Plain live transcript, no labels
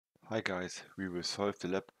Hi guys, we will solve the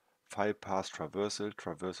lab file path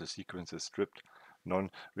traversal sequences stripped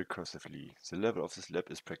non-recursively. The level of this lab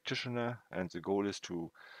is practitioner and the goal is to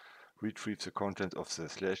retrieve the content of the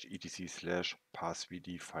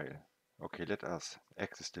 /etc/pathvd file. Okay, let us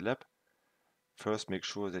access the lab. First make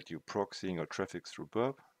sure that you proxying your traffic through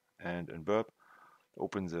burp, and in burp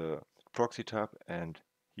open the proxy tab and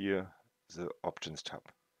here the options tab.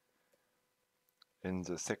 In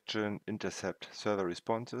the section Intercept Server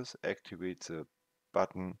Responses, activate the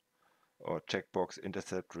button or checkbox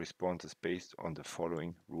Intercept Responses based on the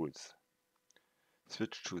following rules.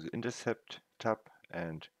 Switch to the Intercept tab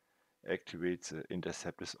and activate the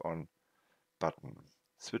Intercept is on button.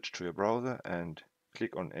 Switch to your browser and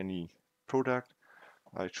click on any product.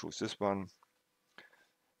 I choose this one.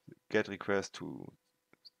 Get request to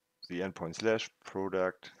the endpoint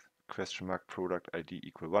 /product $product ID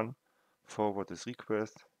equal 1. Forward this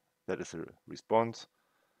request. That is a response.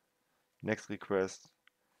 Next request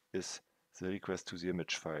is the request to the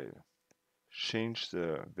image file. Change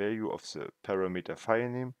the value of the parameter file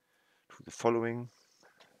name to the following: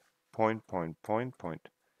 point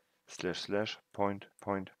slash slash point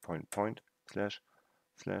slash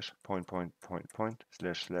slash point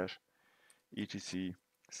slash slash etc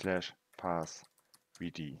slash path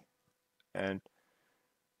vd, and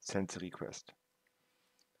send the request.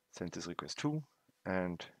 Send this request to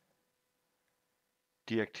and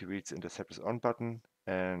deactivate the Intercept is on button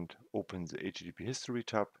and open the HTTP history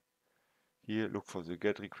tab. Here look for the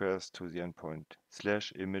get request to the endpoint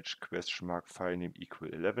 /image file name equal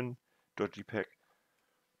 11.jpg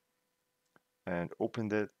and open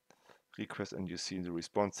that request, and you see in the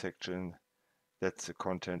response section that's the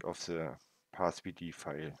content of the pathvd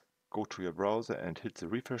file. Go to your browser and hit the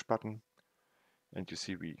refresh button and you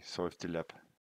see we solved the lab.